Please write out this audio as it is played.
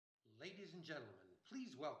Ladies and gentlemen, please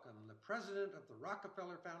welcome the president of the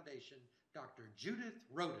Rockefeller Foundation, Dr. Judith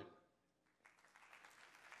Rodin.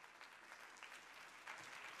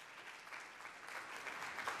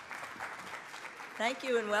 Thank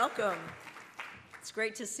you and welcome. It's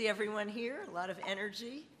great to see everyone here, a lot of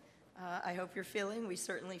energy. I hope you're feeling, we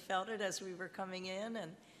certainly felt it as we were coming in,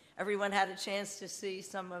 and everyone had a chance to see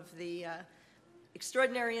some of the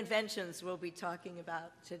extraordinary inventions we'll be talking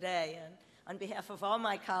about today. And on behalf of all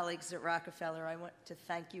my colleagues at Rockefeller, I want to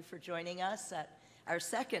thank you for joining us at our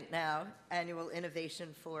second now annual Innovation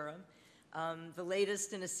Forum, the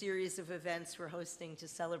latest in a series of events we're hosting to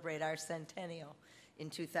celebrate our centennial in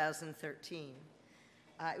 2013.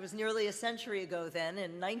 It was nearly a century ago then,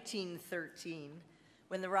 in 1913,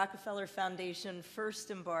 when the Rockefeller Foundation first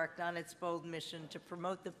embarked on its bold mission to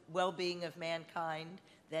promote the well-being of mankind,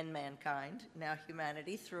 then mankind, now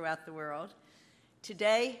humanity, throughout the world.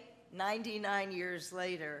 Today, 99 years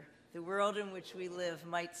later, the world in which we live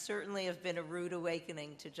might certainly have been a rude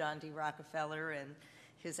awakening to John D. Rockefeller and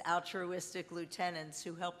his altruistic lieutenants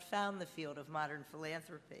who helped found the field of modern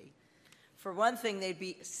philanthropy. For one thing, they'd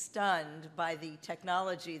be stunned by the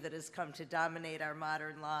technology that has come to dominate our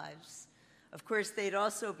modern lives. Of course, they'd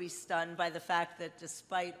also be stunned by the fact that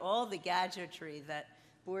despite all the gadgetry that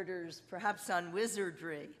borders perhaps on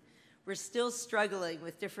wizardry, we're still struggling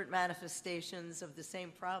with different manifestations of the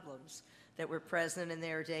same problems that were present in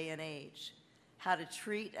their day and age. How to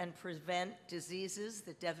treat and prevent diseases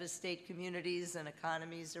that devastate communities and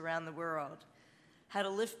economies around the world. How to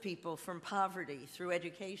lift people from poverty through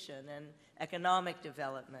education and economic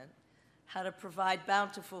development. How to provide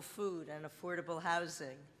bountiful food and affordable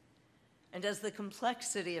housing. And as the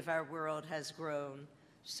complexity of our world has grown,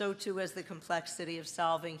 so too has the complexity of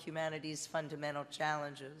solving humanity's fundamental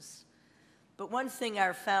challenges. But one thing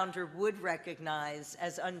our founder would recognize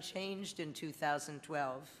as unchanged in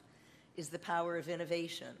 2012 is the power of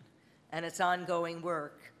innovation and its ongoing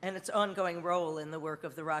work and its ongoing role in the work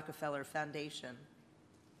of the Rockefeller Foundation.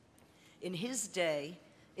 In his day,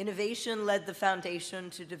 innovation led the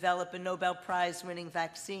foundation to develop a Nobel Prize-winning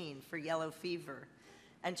vaccine for yellow fever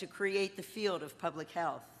and to create the field of public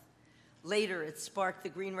health. Later, it sparked the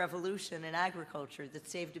Green Revolution in agriculture that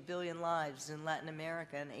saved 1 billion lives in Latin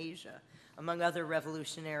America and Asia, among other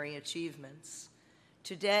revolutionary achievements.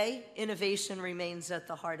 Today, innovation remains at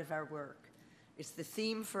the heart of our work. It's the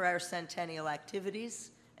theme for our centennial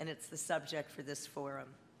activities, and it's the subject for this forum.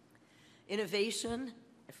 Innovation,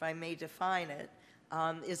 if I may define it,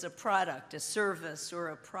 is a product, a service, or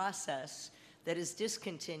a process that is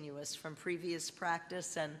discontinuous from previous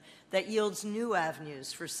practice and that yields new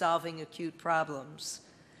avenues for solving acute problems.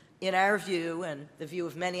 In our view, and the view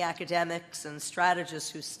of many academics and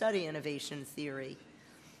strategists who study innovation theory,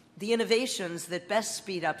 the innovations that best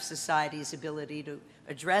speed up society's ability to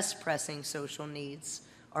address pressing social needs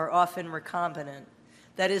are often recombinant.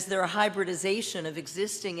 That is, they're a hybridization of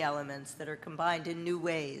existing elements that are combined in new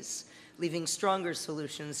ways, leaving stronger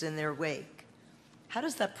solutions in their wake. How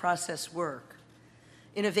does that process work?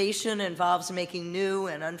 Innovation involves making new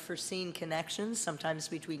and unforeseen connections, sometimes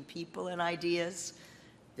between people and ideas.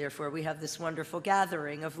 Therefore, we have this wonderful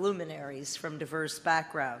gathering of luminaries from diverse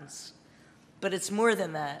backgrounds. But it's more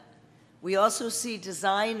than that. We also see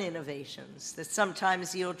design innovations that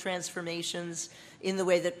sometimes yield transformations in the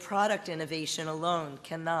way that product innovation alone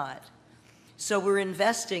cannot. So we're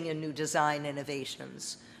investing in new design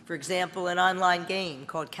innovations. For example, an online game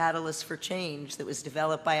called Catalyst for Change that was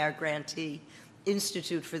developed by our grantee,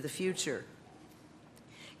 Institute for the Future.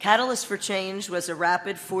 Catalyst for Change was a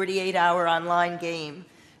rapid 48-hour online game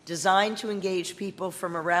designed to engage people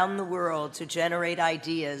from around the world to generate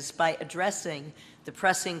ideas by addressing the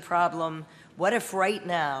pressing problem, what if right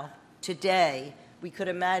now, today, we could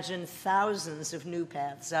imagine thousands of new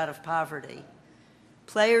paths out of poverty?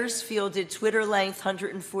 Players fielded Twitter-length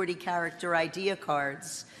 140-character idea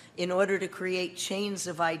cards in order to create chains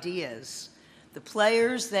of ideas. The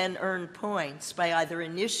players then earned points by either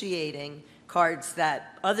initiating cards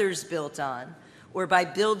that others built on or by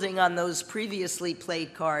building on those previously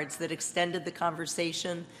played cards that extended the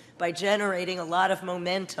conversation by generating a lot of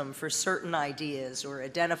momentum for certain ideas or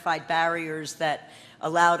identified barriers that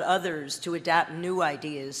allowed others to adapt new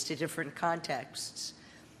ideas to different contexts.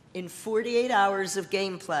 In 48 hours of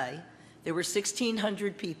gameplay, there were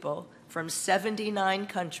 1,600 people from 79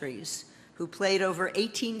 countries who played over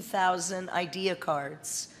 18,000 idea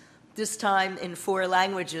cards, this time in 4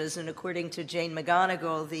 languages, and according to Jane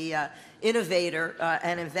McGonigal, the innovator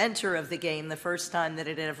and inventor of the game, the first time that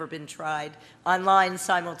it had ever been tried online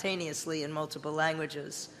simultaneously in multiple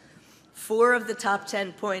languages. 4 of the top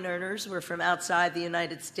 10 point earners were from outside the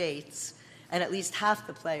United States, and at least half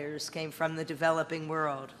the players came from the developing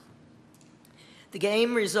world. The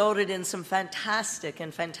game resulted in some fantastic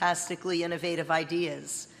and fantastically innovative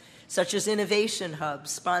ideas, such as innovation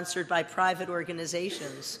hubs sponsored by private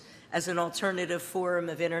organizations as an alternative forum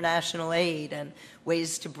of international aid and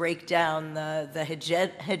ways to break down the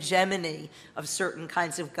hegemony of certain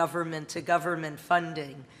kinds of government-to-government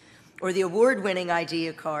funding, or the award-winning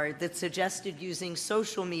idea card that suggested using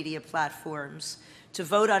social media platforms to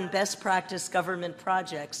vote on best practice government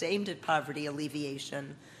projects aimed at poverty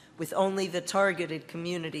alleviation with only the targeted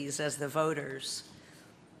communities as the voters.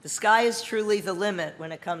 The sky is truly the limit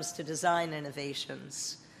when it comes to design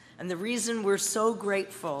innovations. And the reason we're so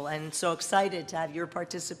grateful and so excited to have your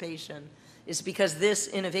participation is because this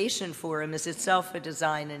innovation forum is itself a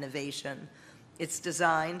design innovation. It's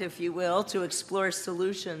designed, if you will, to explore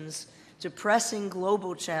solutions to pressing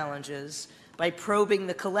global challenges by probing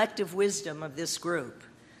the collective wisdom of this group.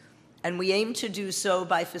 And we aim to do so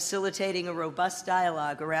by facilitating a robust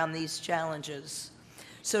dialogue around these challenges.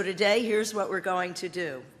 So today, here's what we're going to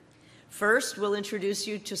do. First, we'll introduce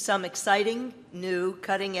you to some exciting, new,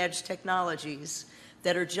 cutting-edge technologies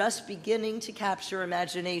that are just beginning to capture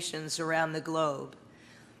imaginations around the globe.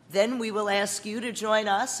 Then we will ask you to join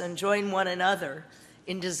us and join one another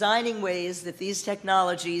in designing ways that these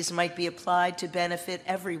technologies might be applied to benefit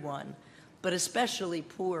everyone, but especially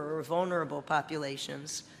poor or vulnerable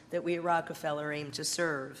populations that we at Rockefeller aim to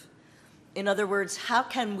serve. In other words, how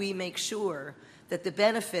can we make sure that the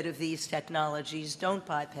benefit of these technologies don't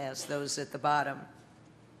bypass those at the bottom?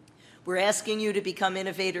 We're asking you to become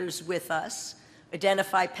innovators with us,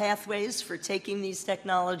 identify pathways for taking these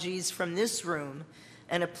technologies from this room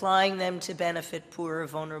and applying them to benefit poor or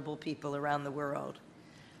vulnerable people around the world.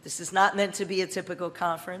 This is not meant to be a typical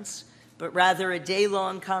conference, but rather a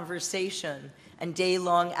day-long conversation and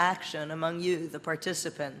day-long action among you, the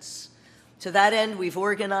participants. To that end, we've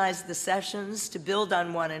organized the sessions to build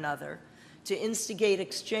on one another, to instigate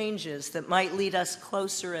exchanges that might lead us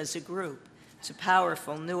closer as a group to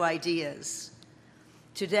powerful new ideas.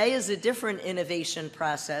 Today is a different innovation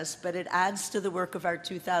process, but it adds to the work of our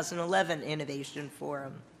 2011 Innovation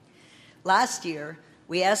Forum. Last year,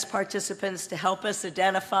 we asked participants to help us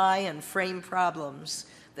identify and frame problems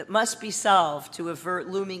that must be solved to avert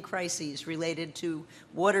looming crises related to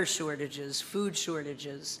water shortages, food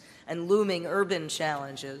shortages, and looming urban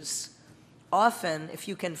challenges. Often, if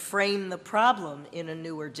you can frame the problem in a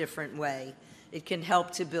new or different way, it can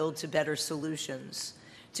help to build to better solutions.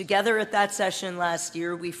 Together at that session last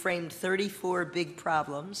year, we framed 34 big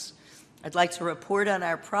problems. I'd like to report on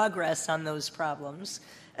our progress on those problems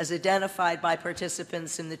as identified by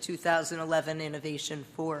participants in the 2011 Innovation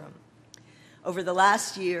Forum. Over the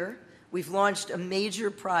last year, we've launched a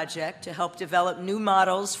major project to help develop new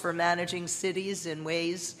models for managing cities in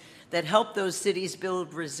ways that help those cities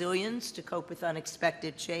build resilience to cope with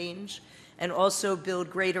unexpected change and also build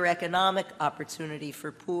greater economic opportunity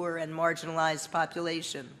for poor and marginalized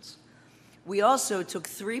populations. We also took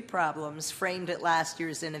 3 problems framed at last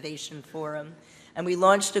year's Innovation Forum, and we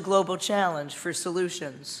launched a global challenge for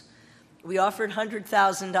solutions. We offered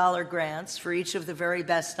 $100,000 grants for each of the very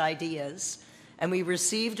best ideas, and we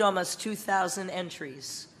received almost 2,000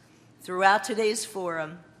 entries. Throughout today's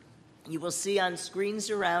forum, you will see on screens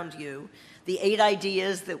around you the 8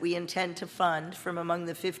 ideas that we intend to fund from among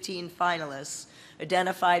the 15 finalists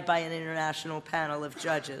identified by an international panel of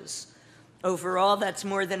judges. Overall, that's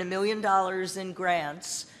more than $1 million in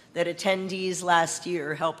grants that attendees last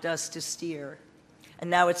year helped us to steer. And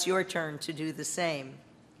now it's your turn to do the same.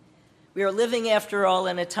 We are living, after all,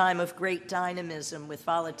 in a time of great dynamism with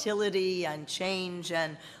volatility and change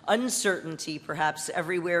and uncertainty, perhaps,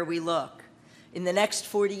 everywhere we look. In the next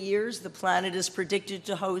 40 years, the planet is predicted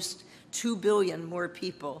to host 2 billion more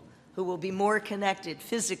people who will be more connected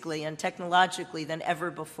physically and technologically than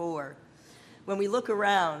ever before. When we look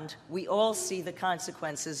around, we all see the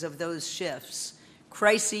consequences of those shifts.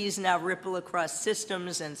 Crises now ripple across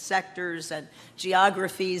systems and sectors and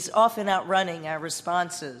geographies, often outrunning our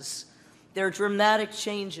responses. There are dramatic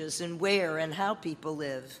changes in where and how people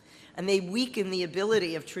live, and they weaken the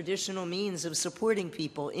ability of traditional means of supporting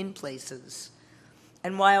people in places.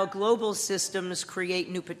 And while global systems create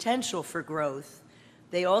new potential for growth,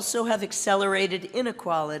 they also have accelerated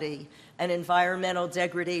inequality and environmental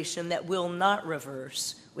degradation that will not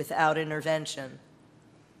reverse without intervention.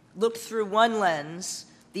 Looked through one lens,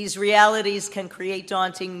 these realities can create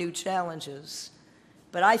daunting new challenges.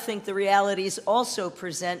 But I think the realities also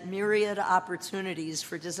present myriad opportunities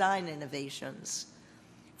for design innovations.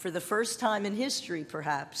 For the first time in history,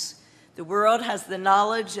 perhaps, The world has the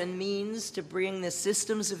knowledge and means to bring the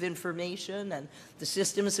systems of information and the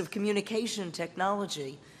systems of communication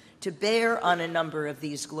technology to bear on a number of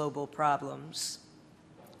these global problems.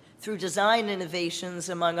 Through design innovations,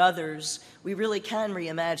 among others, we really can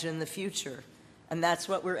reimagine the future. And that's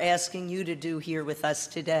what we're asking you to do here with us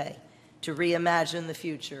today, to reimagine the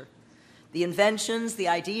future. The inventions, the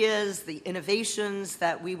ideas, the innovations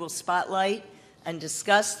that we will spotlight and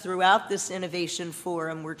discuss throughout this innovation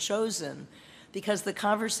forum were chosen because the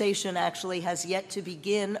conversation actually has yet to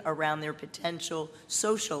begin around their potential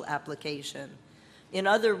social application. In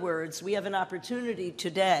other words, we have an opportunity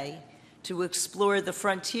today to explore the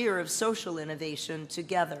frontier of social innovation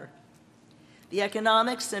together. The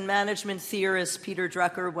economics and management theorist Peter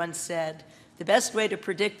Drucker once said, "The best way to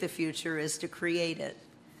predict the future is to create it."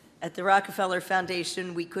 At the Rockefeller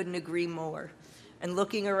Foundation, we couldn't agree more. And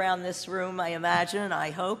looking around this room, I imagine,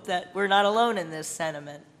 I hope that we're not alone in this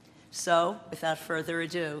sentiment. So, without further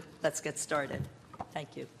ado, let's get started.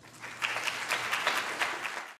 Thank you.